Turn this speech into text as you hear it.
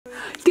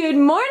Good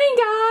morning,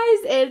 guys!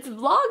 It's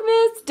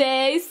Vlogmas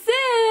Day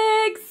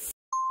 6!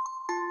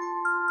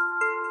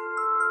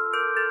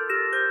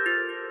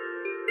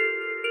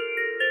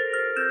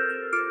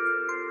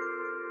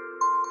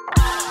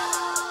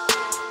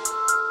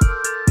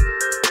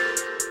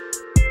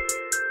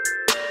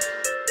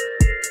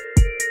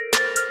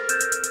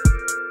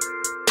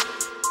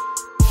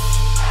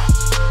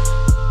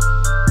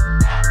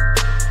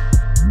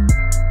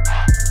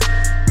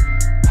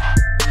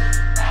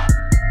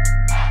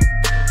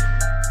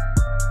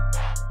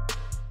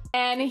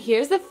 And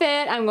here's the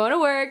fit. I'm going to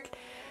work.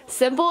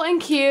 Simple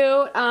and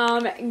cute.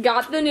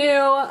 Got the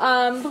new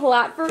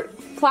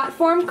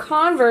platform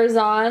Converse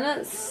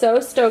on. So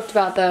stoked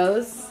about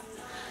those.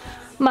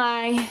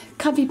 My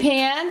comfy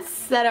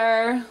pants that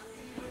are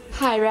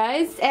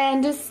high-rise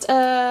and just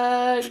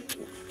olive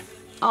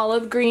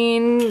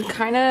green,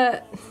 kind of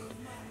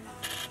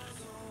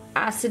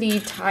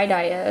acidy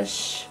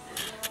tie-dye-ish.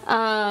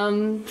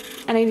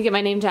 I need to get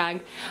my name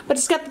tag. But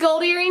just got the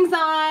gold earrings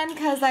on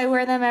because I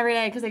wear them every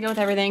day because they go with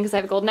everything because I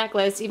have a gold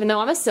necklace, even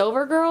though I'm a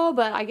silver girl,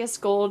 but I guess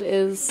gold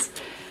is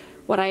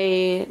what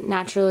I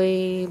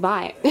naturally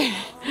buy.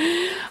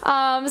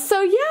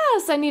 So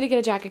yes, I need to get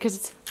a jacket because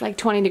it's like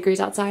 20 degrees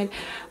outside.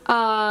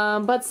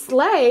 But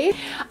slay.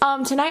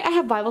 Tonight I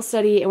have Bible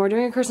study and we're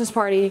doing a Christmas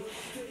party.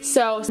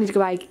 So I need to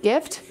go buy a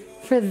gift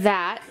for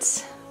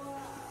that.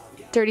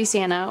 Dirty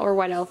Santa or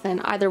White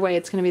Elephant. Either way,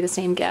 it's going to be the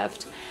same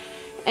gift.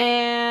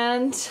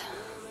 And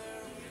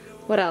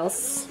what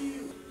else?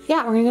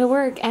 Yeah, we're gonna go to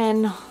work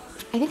and I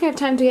think I have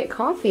time to get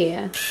coffee.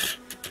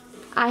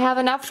 I have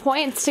enough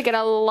points to get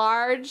a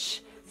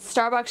large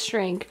Starbucks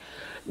drink.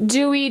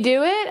 Do we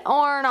do it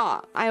or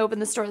not? I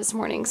opened the store this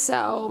morning,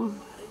 so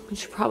we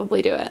should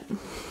probably do it.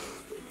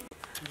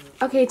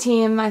 Okay,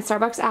 team, my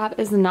Starbucks app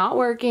is not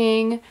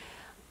working,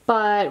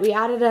 but we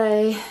added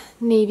a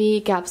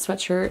navy Gap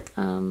sweatshirt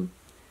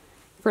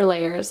for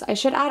layers. I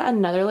should add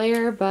another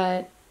layer,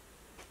 but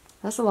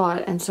that's a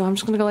lot, and so I'm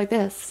just gonna go like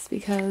this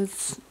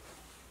because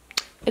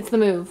it's the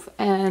move,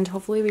 and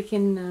hopefully we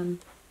can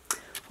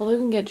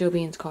get Joe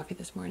Bean's coffee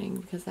this morning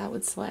because that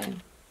would slay.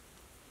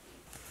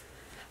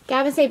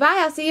 Gavin, say bye.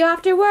 I'll see you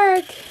after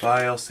work.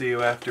 Bye. I'll see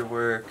you after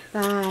work.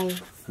 Bye.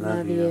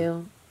 Love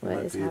you. What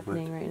Love is you,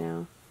 happening right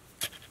now?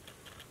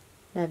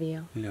 Love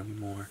you. Love you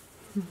more.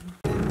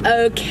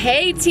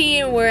 Okay,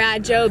 team, we're at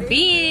Joe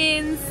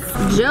Bean's.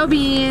 Joe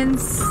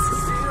Bean's,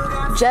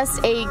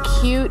 just a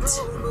cute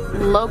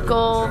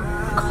local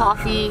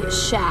coffee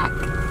shack.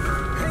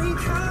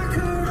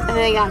 And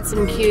they got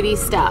some cutie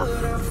stuff.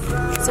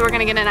 So we're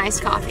gonna get a nice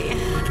coffee.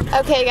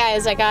 Okay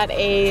guys, I got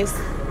a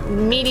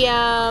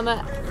medium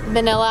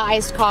vanilla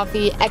iced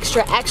coffee,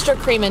 extra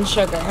cream and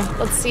sugar.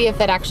 Let's see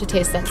if it actually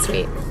tastes that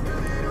sweet.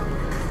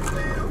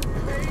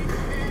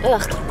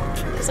 Ugh,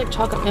 tastes like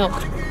chocolate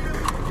milk.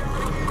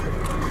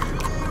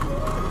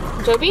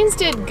 Joe Bean's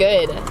did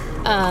good.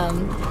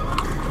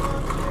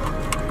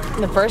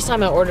 The first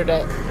time I ordered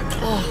it.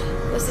 Ugh,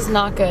 this is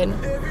not good.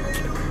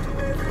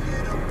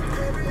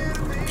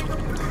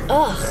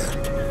 Ugh.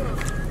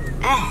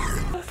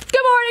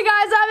 Good morning,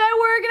 guys. I'm at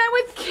work and I'm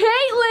with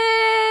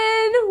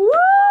Caitlin. Woo!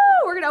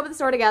 We're gonna open the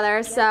store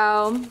together.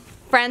 So,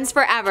 friends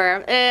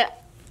forever.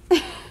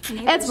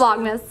 It's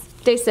Vlogmas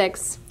Day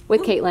 6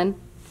 with Caitlin.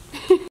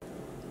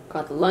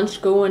 Got the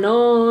lunch going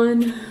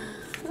on.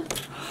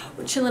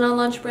 We're chilling on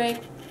lunch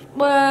break.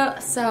 Well,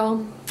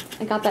 so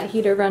I got that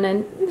heater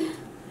running.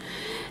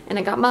 And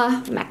I got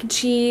my mac and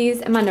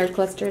cheese and my nerd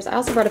clusters. I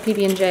also brought a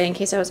PB&J in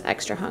case I was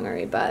extra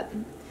hungry, but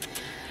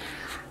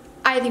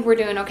I think we're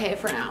doing okay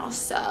for now,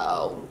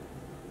 so.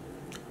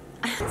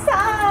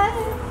 Outside.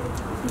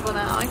 Well,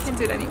 no, I can't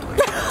do it anymore.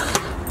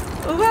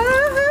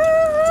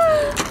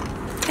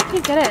 I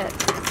can't get it.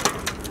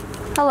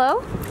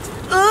 Hello?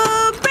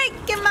 Oh,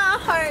 breaking my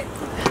heart.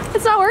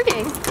 It's not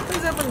working.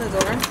 Please open the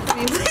door. I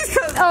mean, please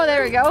close. Oh,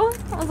 there we go.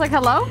 I was like,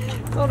 hello?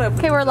 Hold up.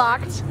 Okay, we're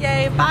locked.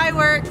 Yay, bye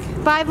work.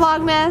 Bye,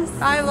 Vlogmas.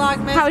 Bye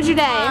Vlogmas. How was your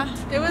day?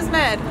 It was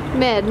mid.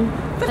 Mid.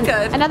 But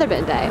good. Another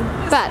mid day.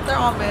 But they're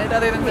all mid,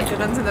 other than the good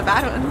ones and the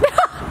bad ones.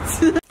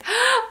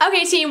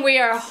 okay, team, we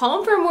are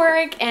home from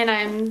work and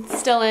I'm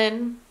still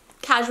in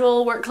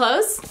casual work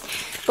clothes.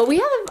 But we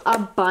have a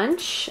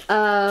bunch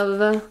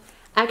of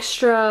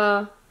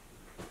extra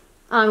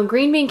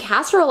green bean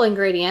casserole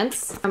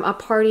ingredients. A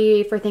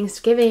party for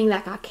Thanksgiving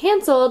that got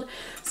canceled.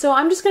 So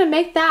I'm just gonna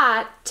make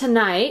that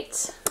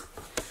tonight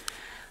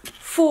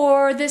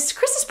for this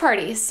Christmas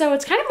party. So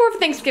it's kind of more of a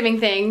Thanksgiving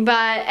thing,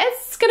 but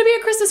it's gonna be a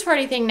Christmas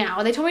party thing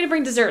now. They told me to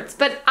bring desserts,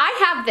 but I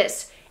have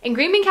this. And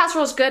green bean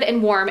casserole is good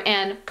and warm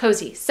and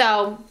cozy.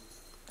 So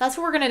that's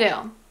what we're gonna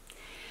do.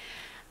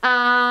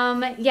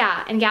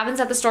 Yeah, and Gavin's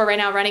at the store right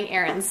now running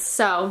errands.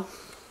 So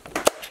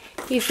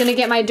he's gonna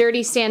get my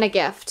Dirty Santa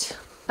gift.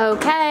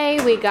 Okay,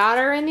 we got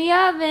her in the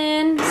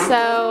oven.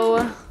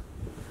 So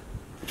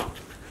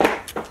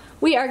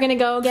we are gonna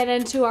go get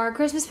into our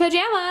Christmas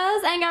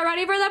pajamas and get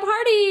ready for the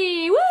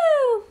party.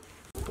 Woo!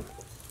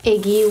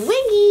 Iggy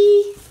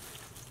wiggy.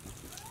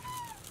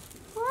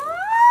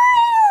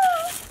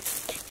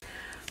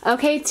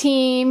 Okay,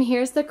 team,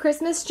 here's the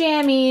Christmas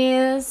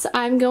jammies.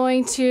 I'm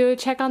going to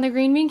check on the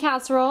green bean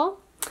casserole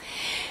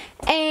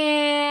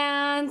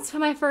and put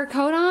my fur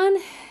coat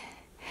on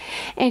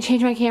and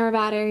change my camera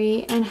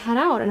battery and head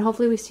out, and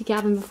hopefully we see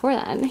Gavin before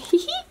then.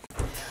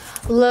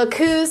 Look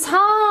who's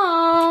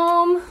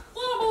home!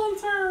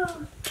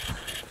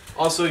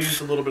 Also used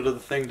a little bit of the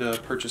thing to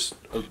purchase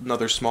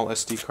another small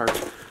SD card.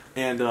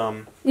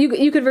 And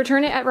You could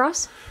return it at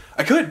Ross?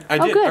 I could. I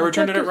did. Good. I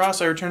returned it Good. at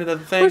Ross. I returned it at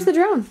the thing. Where's the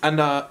drone? And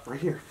right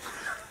here.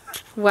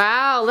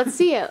 Wow, let's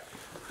see it.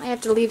 I have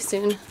to leave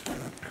soon.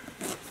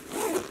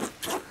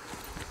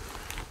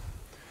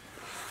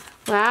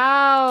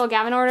 Wow,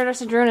 Gavin ordered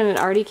us a drone and it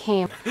already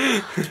came.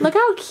 Look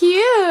how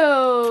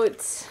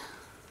cute!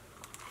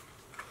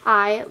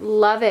 I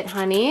love it,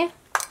 honey.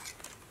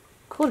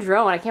 Cool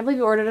drone. I can't believe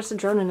you ordered us a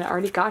drone and it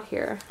already got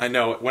here. I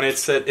know. When it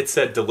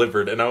said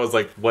delivered, and I was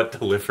like, what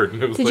delivered?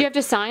 And it was Did like, you have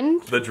to sign?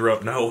 the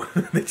drone? No.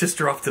 They just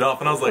dropped it off,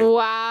 and I was like,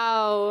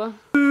 Wow.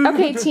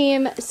 Okay,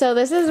 team, so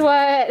this is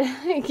what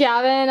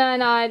Gavin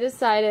and I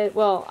decided.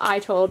 Well, I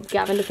told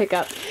Gavin to pick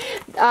up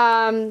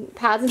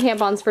pads and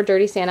tampons for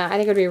Dirty Santa. I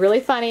think it would be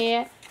really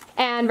funny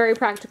and very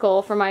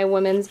practical for my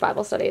women's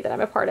Bible study that I'm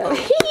a part of.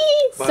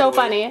 So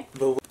funny.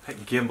 That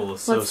gimbal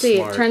is so Let's see.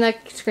 smart. Turn the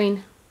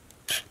screen.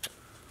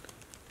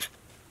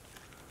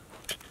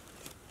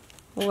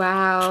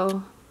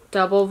 Wow.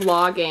 Double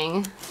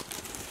vlogging.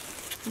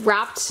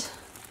 Wrapped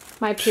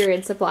my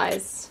period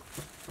supplies.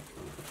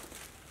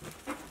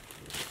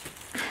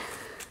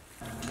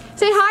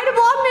 Say hi to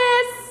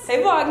Vlogmas!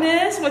 Hey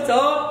Vlogmas, what's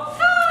up?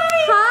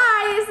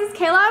 Hi, this is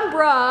Kayla and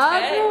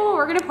Brooke. Hey. Oh,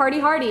 we're gonna party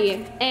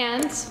hardy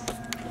and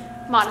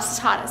modest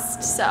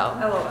hottest, so.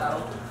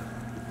 LOL.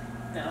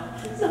 No,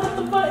 it's not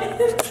the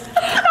buttons.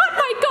 Not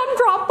my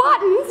gumdrop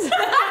buttons!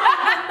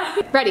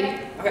 Ready?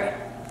 Okay.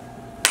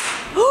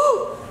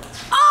 Oh!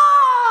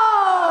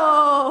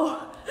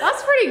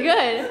 That's pretty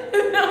good.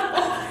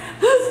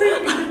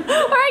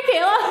 Alright,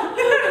 Kayla.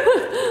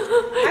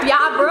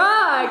 Yeah,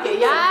 Brooke.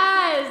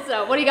 Yes.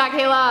 What do you got,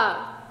 Kayla?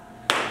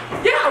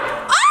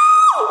 Yeah!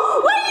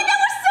 Oh! Wait, that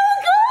was so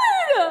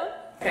good!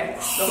 Okay,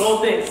 the whole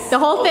thing. The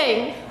whole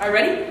thing. Alright,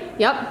 ready?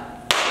 Yep.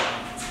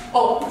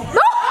 Oh!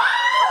 No!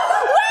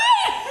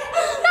 Wait!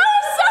 That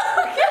was so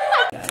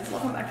good! Guys,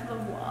 welcome back to the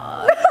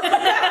vlog.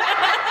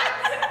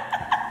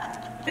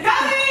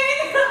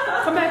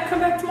 Come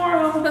back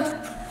tomorrow.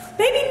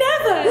 Maybe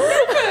never.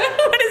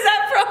 What is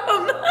that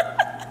from?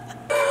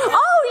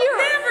 Oh, you're...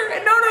 Never.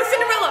 No,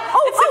 Cinderella.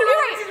 Oh, It's Cinderella. you're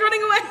right. She's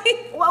running away.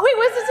 Wait,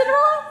 was it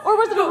Cinderella? Or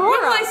was it Aurora?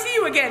 When will I see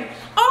you again?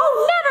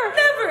 Oh,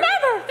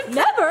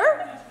 Never.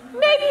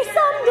 Maybe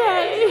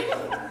someday.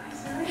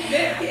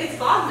 It's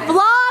Vlogmas.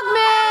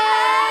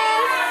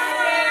 Vlogmas!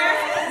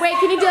 Wait,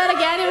 can you do that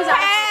again? It was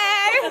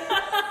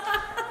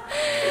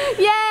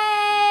Yay!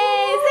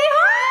 Say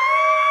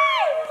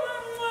hi!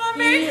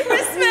 Merry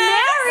Christmas.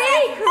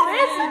 Merry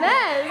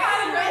Christmas!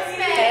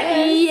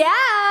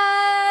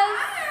 Yes!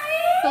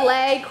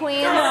 Slay,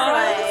 queen,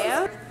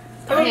 slay.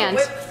 Hand.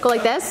 Go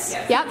like this.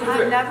 Yep.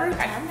 I've never done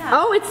that.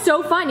 Oh, it's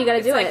so fun. You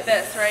gotta do Like it.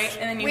 this, right?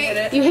 And then you hit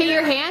it. You hit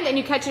your hand and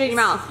you catch it in your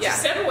mouth. Yeah.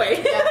 Step away.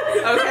 Okay.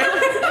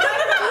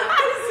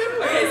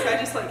 Okay, so I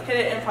just like hit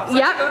it and pop.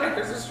 Yep.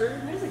 There's a string.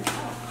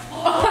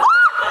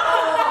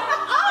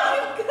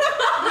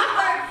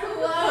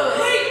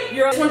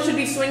 This one should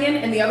be swinging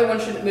and the other one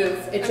shouldn't move.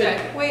 It should.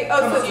 Okay. Wait, oh,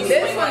 so This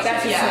this one, one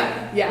that's your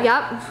swing. Yeah.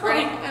 Yep.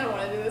 Ready? I don't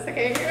want to do this.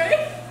 Okay, you ready?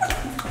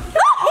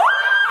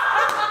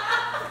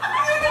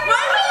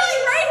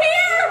 Right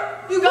here.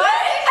 You got it?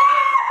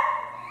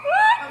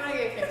 I'm gonna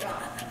get kicked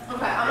off.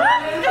 Okay, I'm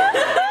gonna do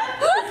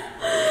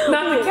it.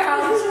 Not the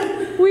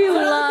couch. We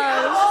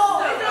love.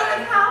 Oh, it's on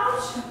the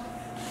couch.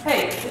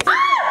 Hey.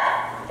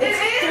 It's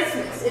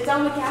Christmas. It's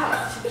on the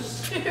couch.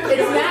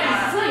 It's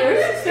Maddie's.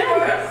 It's not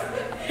yours.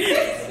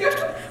 It's yours.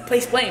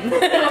 Place blame. Oh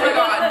my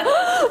god.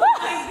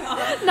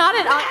 Not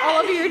at all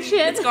over your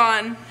chin. It's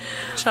gone.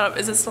 Shut up.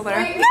 Is it still there?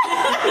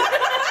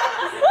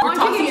 We're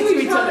tossing it to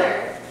each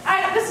other.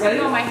 Alright, this is gonna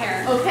go in my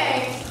hair.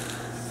 Okay.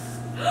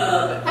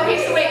 Okay,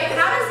 so wait,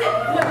 how does it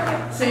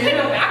look? So you're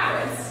gonna go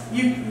backwards.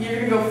 You're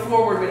gonna go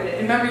forward with it.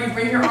 And remember, you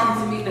bring your arms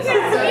to meet this arm.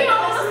 So you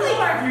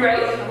know, You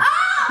ready? oh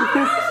my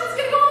gosh, it's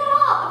gonna go on the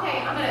wall. Okay,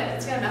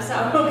 it's gonna mess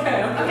up.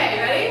 Okay. Okay,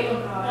 you ready?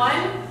 1,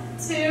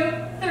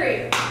 2,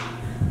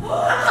 3.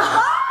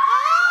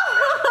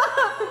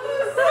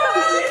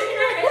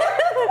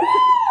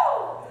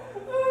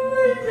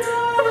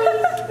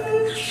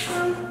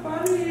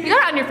 You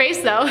got it on your face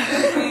though.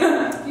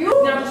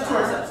 Now just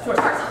torso.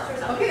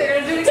 Okay, they're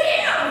gonna do it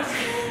again.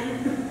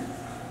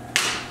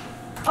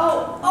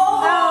 Oh!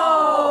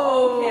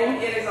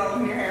 Okay, it is all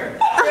in your hair.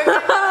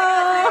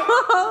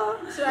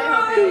 Should I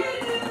help you?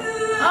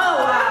 Oh,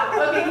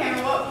 wow. Okay,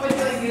 Cameron, what would you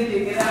like me to do?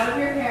 Get out of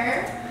your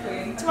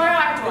hair? Tomorrow I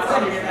have to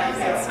watch it.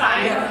 It's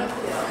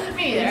fine.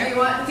 Me Do neither. you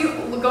want to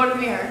go to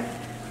the mirror?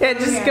 Yeah,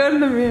 just go to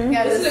the mirror.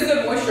 Yeah, This is a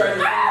good moisturizer.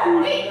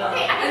 Wait,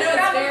 okay, I know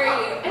it's very.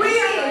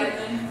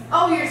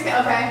 Oh, you're just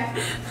okay.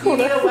 You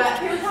need a wet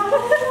hair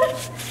towel?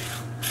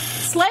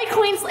 Slay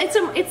Queen,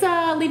 it's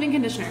a leave-in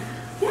conditioner.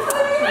 Yeah.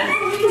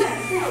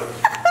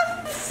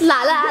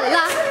 La la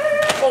la.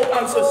 Oh,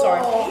 I'm so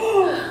sorry.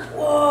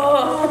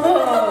 Whoa.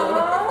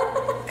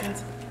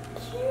 That's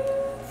cute.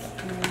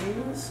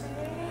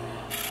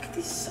 Look at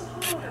these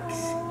socks,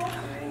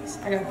 guys.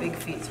 I got big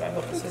feet, so I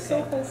hope it's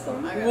okay.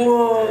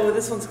 Whoa,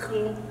 this one's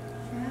cool.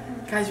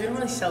 Guys, we don't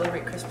really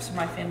celebrate Christmas in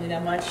my family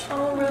that much.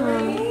 Oh,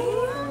 really?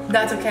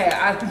 That's okay.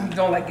 I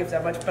don't like gifts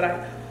that much, but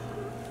I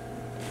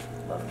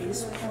love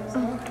these.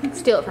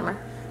 Steal it from her.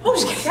 Oh,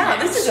 yeah,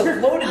 this is a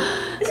loaded.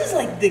 This is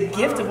like the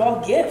gift of all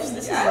gifts.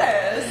 This is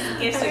like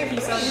gifts that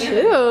keeps on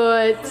giving.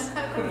 Cute.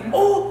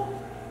 Oh!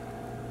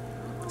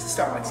 It's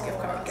a Starbucks gift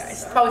card,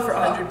 guys. Probably for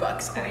 $100,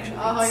 actually.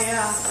 Oh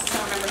yeah. I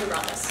don't remember who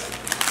brought this.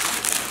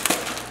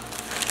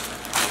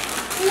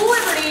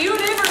 Liberty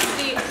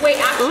University. Wait,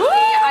 actually,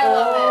 I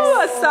love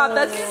this. Stop,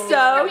 that's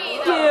so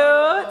cute.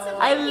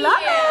 I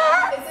love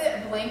it. Is it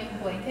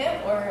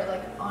blanket or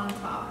like on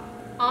top?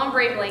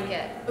 Ombre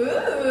blanket.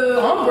 Ooh.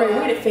 Ombre,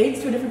 wait, it fades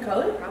to a different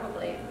color?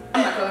 Probably. I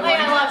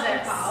love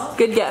this.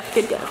 Good gift,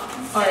 good gift.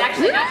 It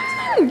actually matches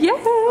my Yay! We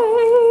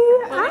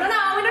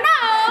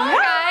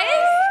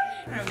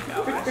don't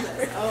know,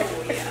 guys.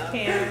 Oh yeah.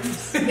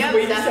 Hands. Yep,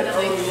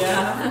 definitely. Oh,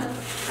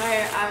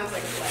 yeah. I was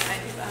like, what? I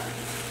knew that.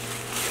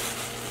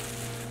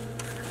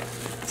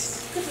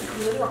 There's a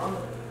glitter on the.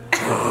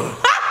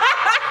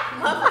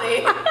 Lovely.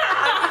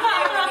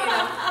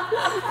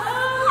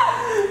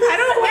 I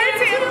don't wear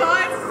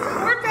tampons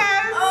or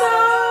pads.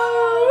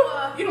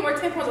 Oh. You don't wear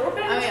tampons or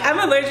pads? Oh, yeah. I'm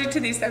allergic to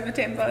these type of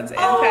tampons and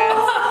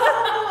pads.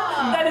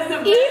 That is the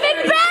Even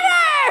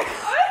better!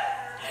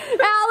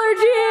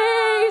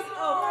 Allergies!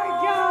 Oh my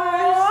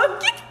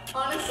gosh.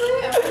 Honestly,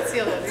 I would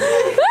seal it.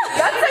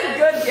 That's a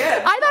good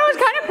gift. I thought it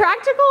was kind of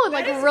practical and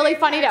like really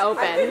funny to I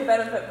open. could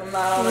benefit from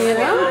that. You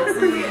know?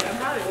 Honestly, I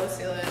probably will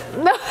seal it.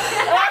 No.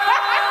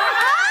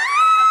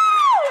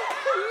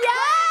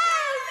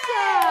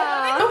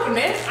 Yes! Open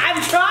it.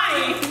 I'm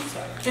trying.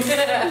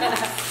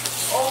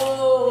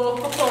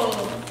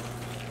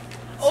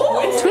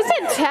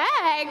 Twisted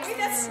text.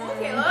 That's cool,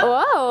 Caleb.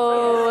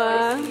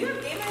 Whoa. You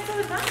have game nights all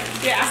the time.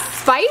 Yeah.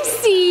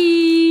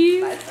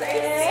 Spicy.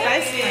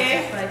 Spicy.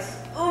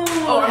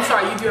 Oh, I'm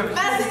sorry, you do have a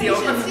steal.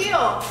 Massachusetts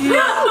seal.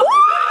 Yes!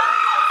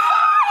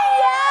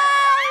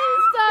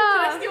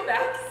 Steal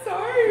back?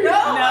 Sorry. No.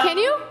 Can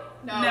you?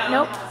 No. No.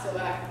 Nope. Not seal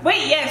back.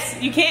 Wait, yes,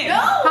 you can. No.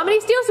 How many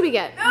steals do we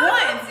get? No.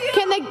 Seal.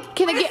 Can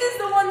the This is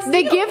the one the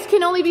steal. gift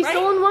can only be Right.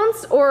 stolen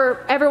once,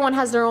 or everyone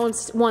has their own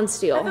one I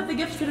steal? thought the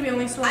gift should be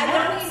only stolen. I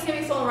don't think it's gonna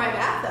be stolen right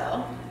back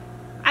though.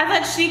 I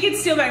thought she could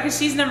steal back because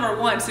she's number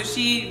one, so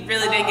she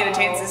really didn't get a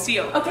chance to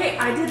steal. Okay,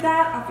 I did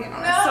that. I'll be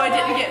honest. No. So I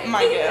didn't get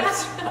my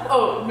gift.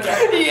 Oh, no.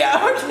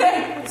 Yeah,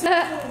 okay.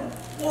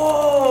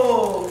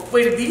 Whoa.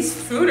 Wait, are these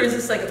food or is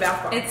this like a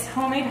bath bomb? It's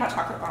homemade hot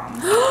chocolate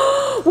bombs.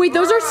 Wait,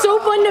 those are so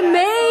fun to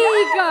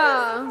make.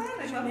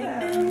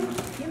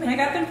 I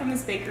got them from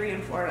this bakery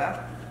in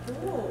Florida.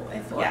 Ooh,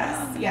 in Florida.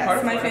 Yes, yes. Part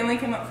of My Florida. family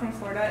came up from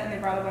Florida and they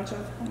brought a bunch of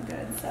home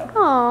goods. So.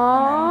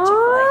 Aww.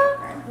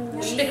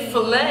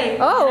 Chick-fil-A.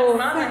 Oh,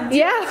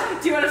 yeah.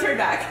 Do you want to trade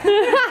back?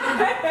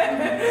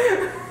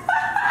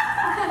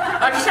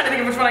 I'm just trying to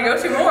think of which one I go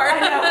to more. I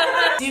know.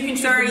 So you can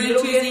choose Sorry, the you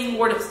middle choosing- gift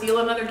or to steal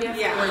another gift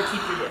Yeah. or to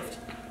keep your gift.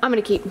 I'm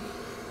gonna keep.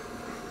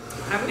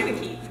 I'm gonna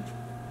keep.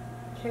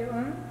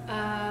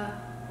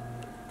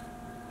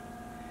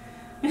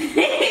 I'm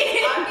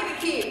gonna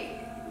keep.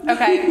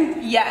 Okay.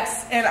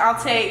 Yes, and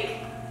I'll take.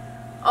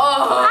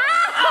 Oh.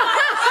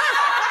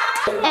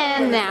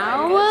 And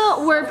now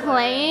we're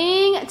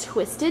playing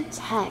Twisted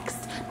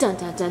Text. Dun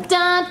dun dun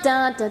dun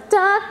dun dun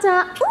dun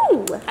dun.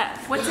 Ooh.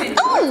 What's in?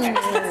 Ooh.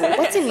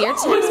 What's in your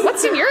text?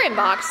 What's in your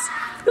inbox?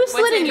 Who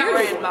slid What's in your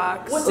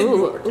inbox? What's in Ooh,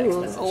 your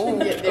text ooh,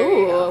 message?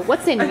 ooh.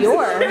 What's in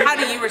your? How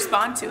do you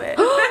respond to it?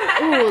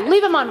 Ooh,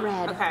 leave them on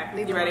red. Okay,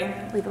 you ready?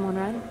 Leave them on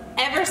red.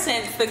 Ever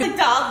since the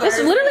dog. This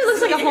literally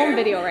looks like a home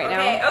video right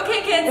now.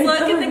 Okay, kids, look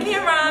at the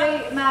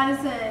camera. Wait,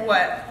 Madison.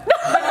 What?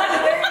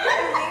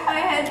 My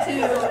head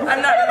too.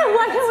 I'm not gonna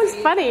What? That was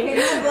funny.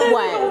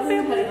 What?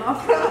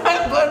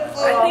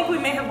 I think we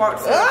may have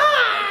walked through a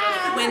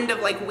wind of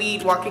like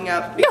weed walking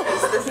up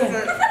because this isn't.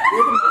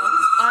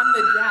 I'm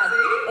the dad.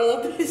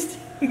 Oldest,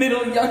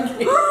 middle, youngest.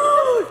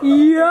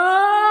 Yo!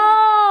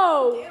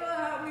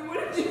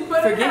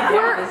 Forget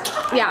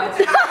that. Yeah.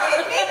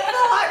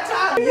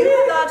 You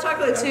have hot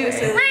chocolate too,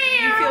 so you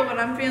feel what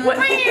I'm feeling.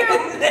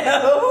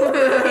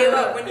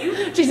 Kayla, when you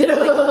She said,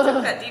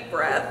 took that deep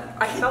breath,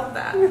 I felt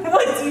that.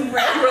 What deep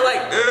breath? You were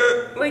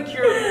like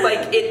you're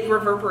like it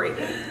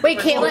reverberated. wait,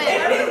 Caitlin.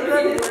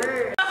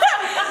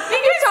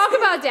 Did you talk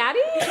about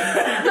Daddy?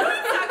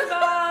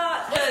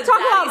 Talk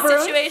about Bruno?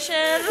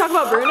 situation. Talk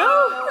about Bruno?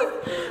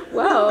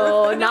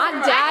 Whoa,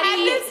 not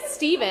Daddy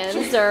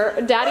Stevens or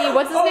Daddy,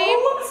 what's his name?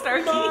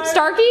 Starkey.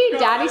 Starkey?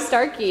 Daddy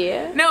Starkey.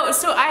 No,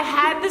 so I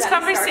had this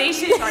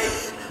conversation.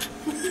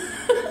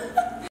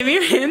 Give me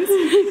your hands.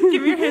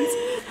 Give me your hands.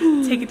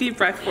 Take a deep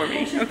breath for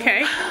me,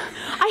 okay?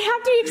 I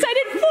have to be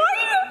excited for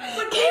you.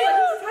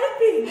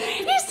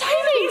 He's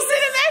typing. He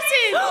sent a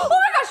message. Oh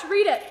my gosh,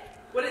 read it.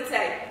 What did it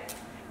say?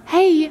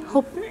 Hey,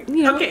 hope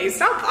you know. Okay,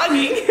 stop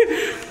bugging.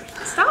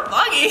 Stop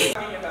bugging.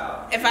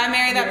 If I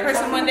marry that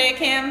person one day,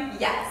 Cam,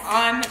 Yes.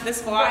 on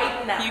this vlog,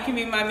 Right now. you can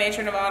be my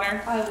matron of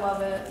honor I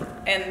love it.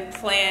 and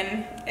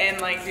plan and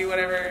like do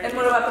whatever. And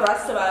what about the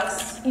rest of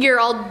us? You're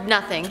all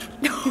nothing.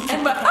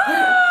 And but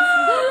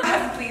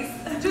please,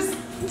 just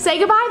Say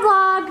goodbye,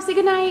 vlog. Say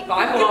goodnight.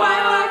 Bye,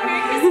 goodbye, vlog.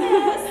 Merry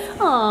Christmas.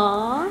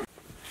 Aww.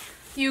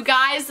 You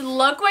guys,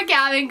 look what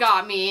Gavin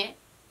got me.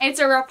 It's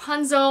a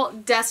Rapunzel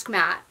desk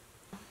mat.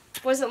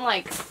 Wasn't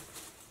like,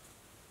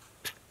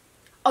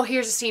 oh,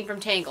 here's a scene from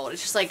Tangled.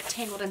 It's just like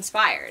Tangled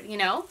inspired, you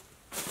know?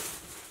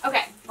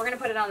 Okay, we're gonna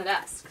put it on the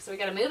desk, so we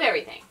gotta move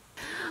everything.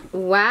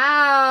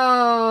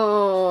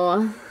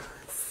 Wow.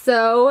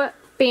 So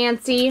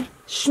fancy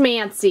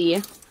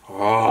schmancy.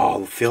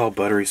 Oh, feel how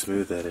buttery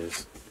smooth that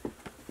is.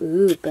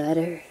 Ooh,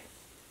 butter.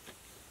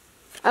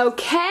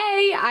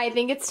 Okay, I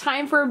think it's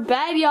time for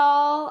bed,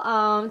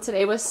 y'all.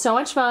 Today was so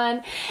much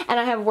fun, and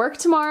I have work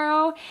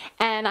tomorrow,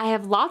 and I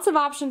have lots of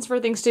options for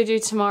things to do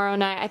tomorrow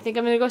night. I think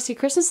I'm gonna go see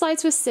Christmas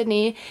lights with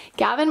Sydney.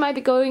 Gavin might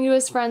be going to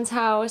his friend's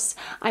house.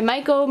 I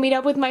might go meet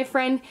up with my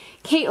friend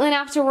Caitlin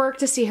after work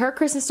to see her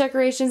Christmas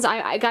decorations.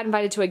 I got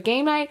invited to a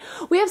game night.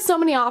 We have so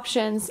many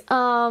options.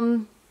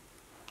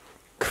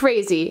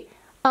 Crazy.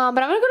 But I'm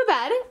gonna go to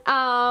bed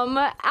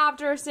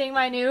after seeing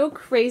my new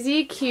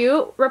crazy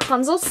cute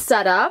Rapunzel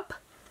setup.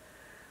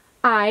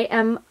 I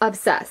am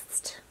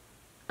obsessed.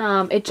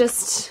 It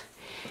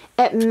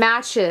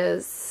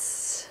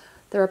matches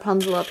the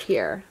Rapunzel up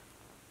here.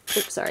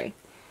 Oops, sorry.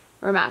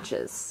 Or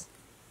matches.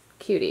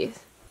 Cuties.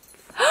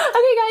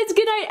 Okay guys,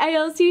 good night.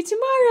 I'll see you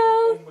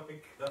tomorrow. Oh my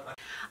God.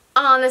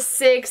 On the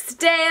 6th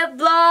day of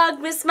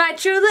Vlogmas, my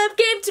true love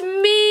gave to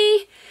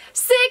me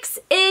 6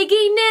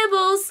 eggy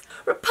nibbles,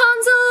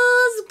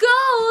 Rapunzel's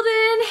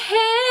golden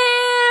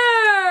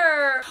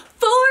hair,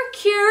 4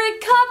 Keurig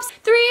cups,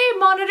 3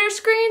 monitor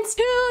screens,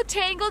 2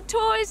 Tangled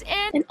toys,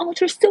 and an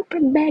ultra super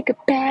mega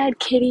bad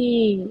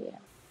kitty.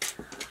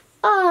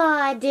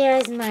 Aw,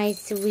 there's my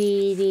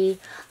sweetie.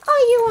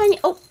 Oh, you want?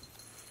 Oh.